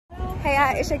Hey,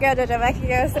 hi, it's your girl JoJo back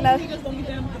again with another. Hey,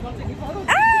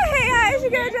 hi, it's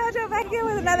your girl JoJo back again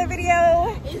with another video.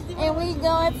 And we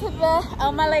going to the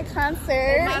Omah Lay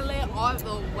concert. Omah Lay all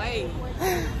the way.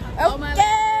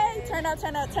 Okay, turn up,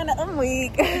 turn up, turn up. I'm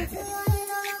weak.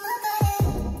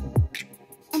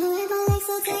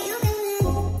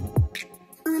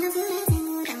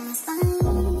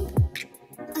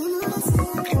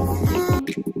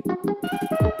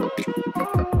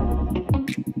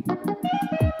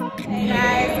 Hey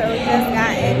guys, so we just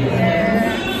got in here.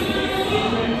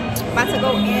 About to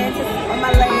go in to see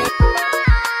Omah Lay.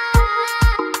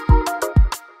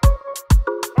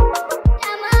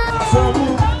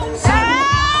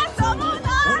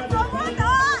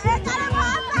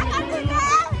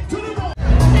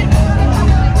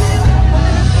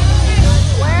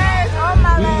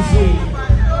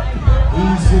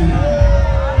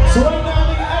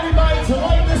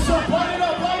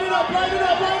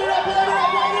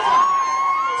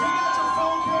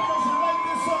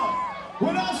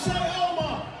 When I say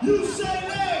Omah, you say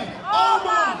Lay.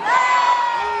 Omah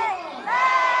Lay.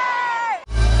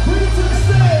 Bring it to the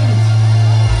stage.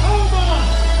 Omah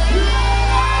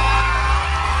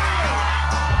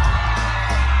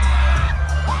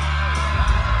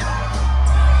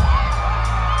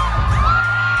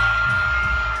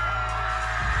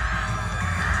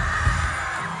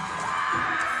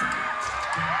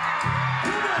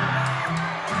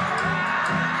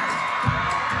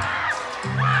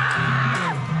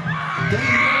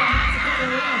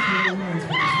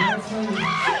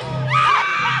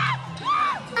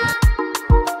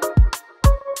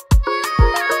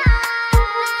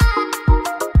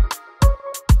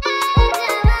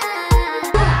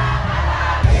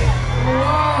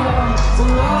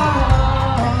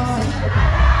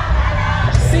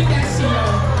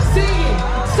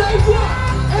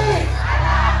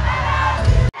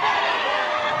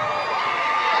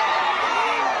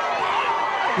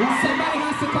somebody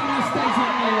has to come on stage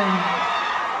with me.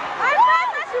 I thought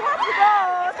that she wants to go.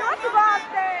 She wants to go on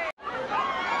stage.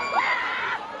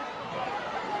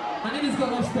 My name is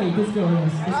going off stage. Let's go.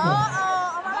 Let's go.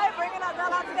 Omah Lay bringing our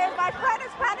girl out today. My friend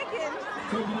is panicking.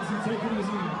 take it easy, take it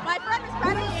easy. My friend is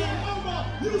panicking.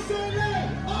 Omah, you say Lay.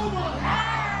 Omah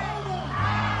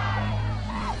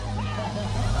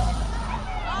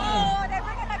Oh, they're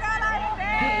bringing the girl out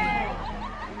today.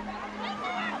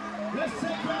 Let's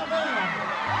take y'all there.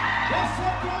 Let's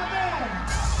take y'all there.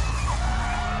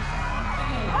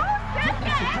 Oh,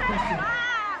 sister.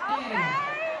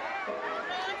 Okay.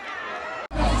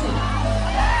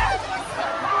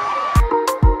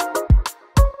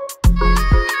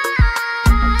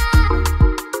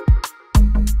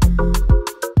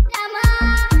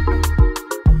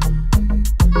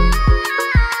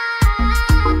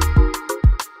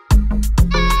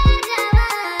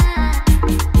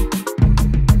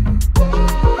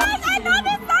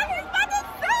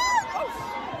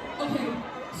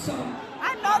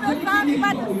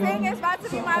 It's about to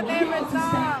be my favorite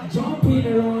song. Jump in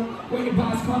the road when the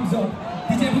bass comes up.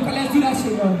 DJ Buka, let's do that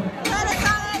shit, yo. Let us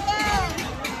song again.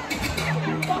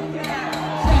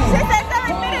 She said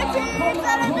 7 minutes,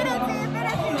 7 minutes,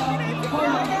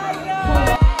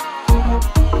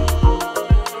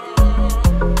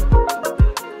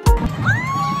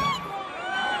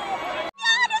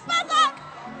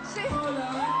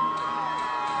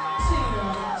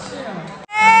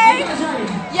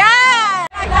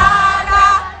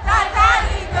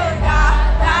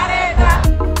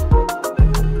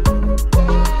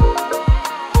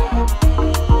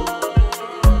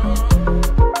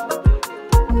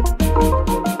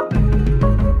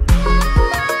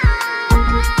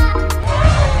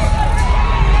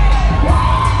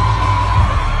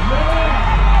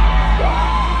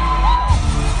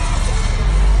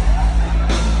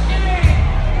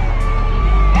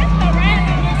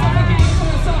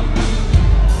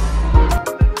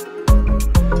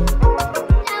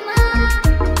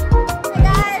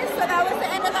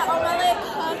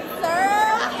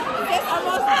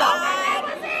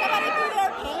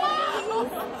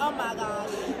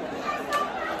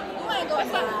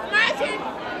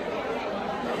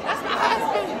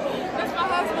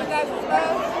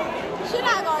 She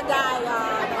not gonna die,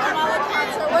 y'all. Omah Lay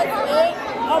concert was lit.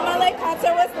 Omah Lay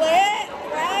concert was lit,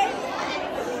 right?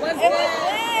 It was lit.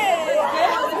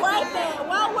 It was worth it.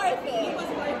 Well worth it.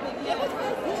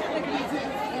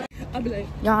 I'll be like,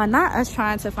 Y'all, not us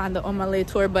trying to find the Omah Lay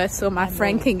tour bus so my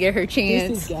friend can get her chance.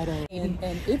 this is ghetto. And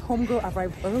if homegirl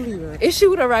arrived earlier, If she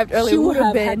would have arrived earlier, she would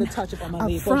have had been the touch of Omah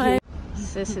Lay. up front.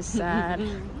 Sis is sad.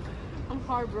 I'm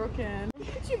heartbroken.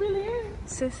 She really is.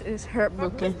 Sis is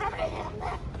heartbroken.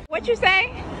 What you say?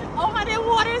 Oh, my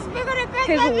water is bigger than that.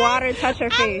 His water touched her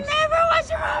face. Never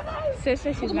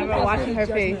Sister, she's never washing her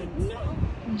face.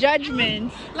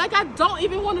 Judgment. Like, I don't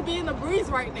even want to be in the breeze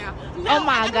right now. No, Oh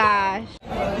my gosh.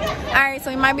 Alright, so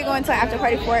we might be going to an after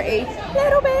party for a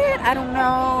little bit. I don't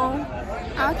know.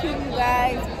 I'll keep you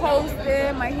guys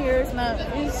posted. My hair is not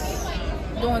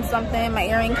doing something. My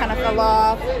earring kind of fell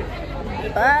off.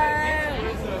 But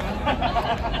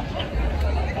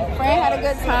Fran had a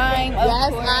good time.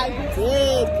 Yes, I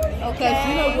did. Okay.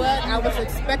 You know what? I was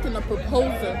expecting a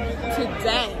proposal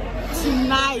today,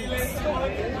 tonight.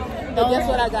 But guess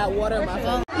what? I got water in my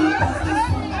phone.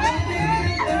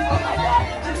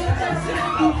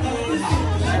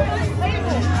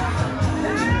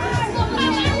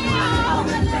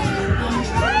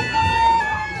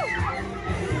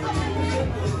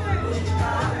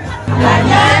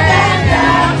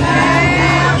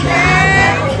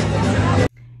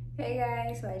 Hey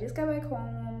guys, so I just got back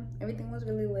home. Everything was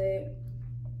really lit.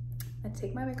 I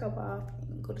take my makeup off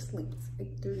and go to sleep. It's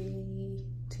like 3,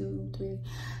 2, 3.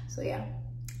 So yeah.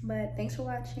 But thanks for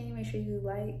watching. Make sure you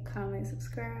like, comment,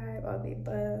 subscribe, all the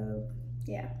above.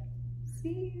 Yeah.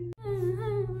 See you.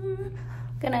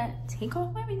 Gonna take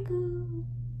off my makeup.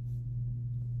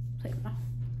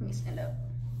 Let me stand up.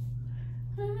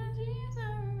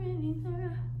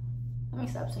 Let me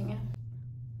stop singing.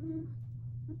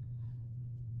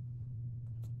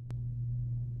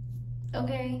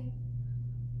 Okay,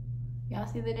 y'all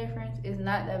see the difference? It's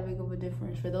not that big of a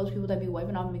difference for those people that be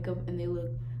wiping off makeup and they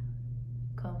look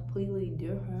completely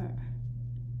different.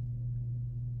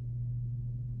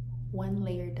 One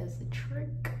layer does the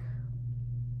trick.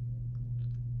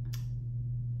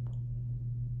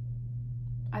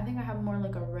 I think I have more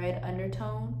like a red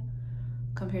undertone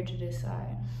compared to this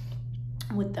side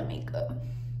with the makeup.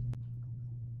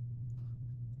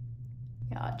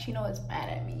 Y'all, Chino is mad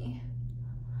at me.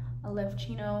 I left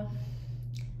Chino,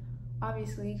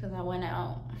 obviously, because I went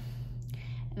out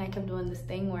and I kept doing this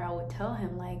thing where I would tell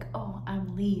him like, oh,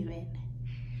 I'm leaving.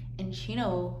 And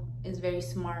Chino is very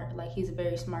smart. Like, he's a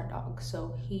very smart dog.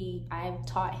 So I've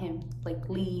taught him like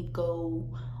leave, go,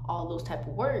 all those type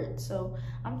of words. So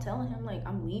I'm telling him like,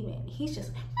 I'm leaving. He's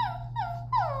just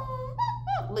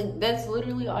like, that's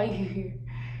literally all you hear.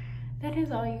 That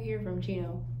is all you hear from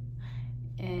Chino.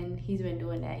 And he's been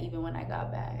doing that even when I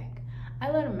got back. I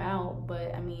let him out,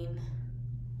 but I mean,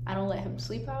 I don't let him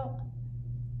sleep out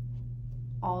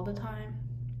all the time.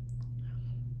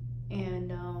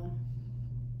 And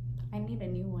I need a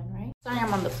new one, right? Sorry,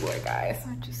 I'm on the floor, guys.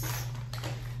 I just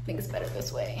think it's better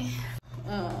this way.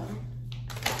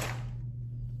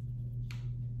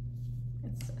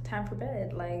 It's time for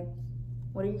bed. Like,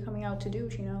 what are you coming out to do?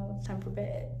 You know, it's time for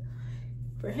bed.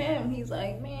 For him, he's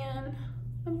like, man,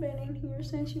 I've been in here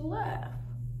since you left.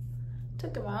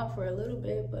 Took him out for a little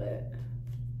bit, but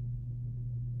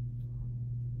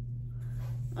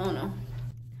I don't know.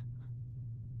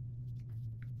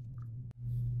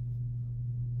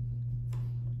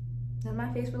 Does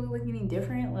my face really look any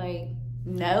different? Like,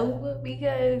 no,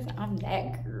 because I'm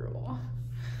that girl.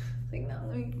 Like, no,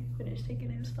 let me finish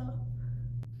taking in stuff.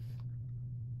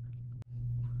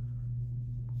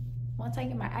 Once I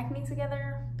get my acne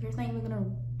together, there's not even gonna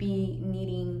be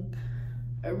needing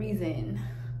a reason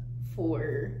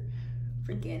for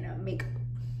freaking makeup.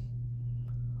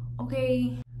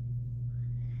 Okay.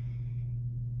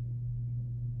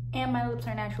 And my lips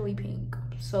are naturally pink,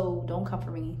 so don't come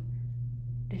for me.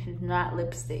 This is not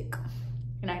lipstick,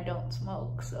 and I don't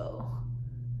smoke, so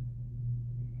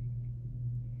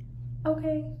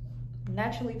okay.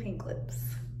 Naturally pink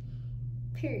lips,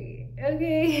 period.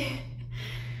 Okay.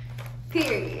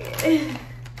 Period.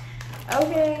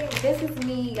 Okay, this is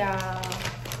me, y'all.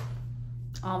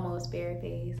 Almost bare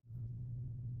face.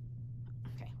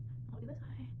 Okay, I'll do this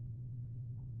side.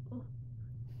 Ooh.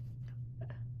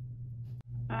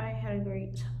 I had a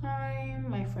great time.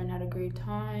 My friend had a great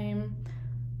time.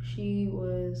 She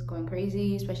was going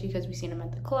crazy, especially because we seen him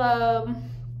at the club.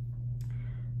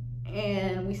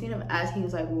 And we seen him as he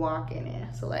was like walking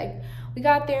in. So like, we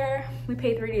got there, we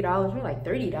paid $30. We were like,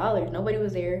 $30? Nobody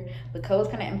was there. The car was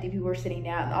kind of empty, people were sitting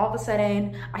down. And all of a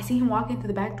sudden, I see him walking through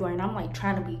the back door, and I'm like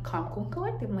trying to be calm, cool, and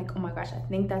collected. I'm like, oh my gosh, I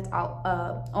think that's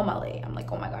Omah Lay. I'm like,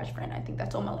 oh my gosh, friend, I think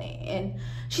that's Omah Lay. And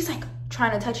she's like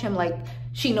trying to touch him like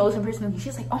she knows him personally.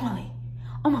 She's like, Omah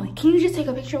Lay, can you just take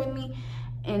a picture with me?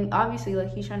 And obviously,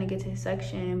 like, he's trying to get to his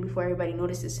section before everybody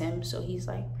notices him. So he's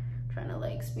like trying to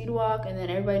like speed walk, and then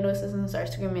everybody notices and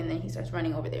starts screaming, and then he starts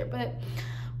running over there. But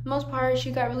for the most part,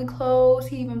 she got really close.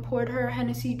 He even poured her a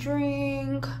Hennessy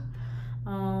drink.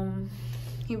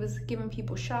 He was giving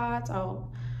people shots.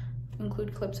 I'll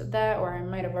include clips of that, or I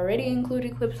might have already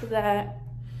included clips of that.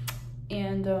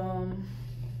 And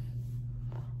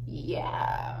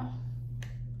yeah,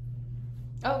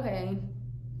 Okay.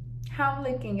 How I'm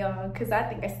looking, y'all? Because I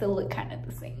think I still look kind of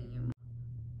the same.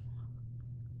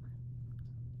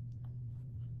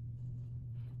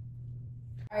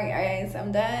 Alright guys,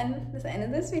 I'm done. That's the end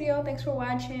of this video. Thanks for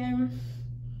watching.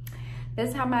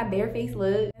 That's how my bare face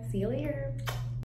looks. See you later.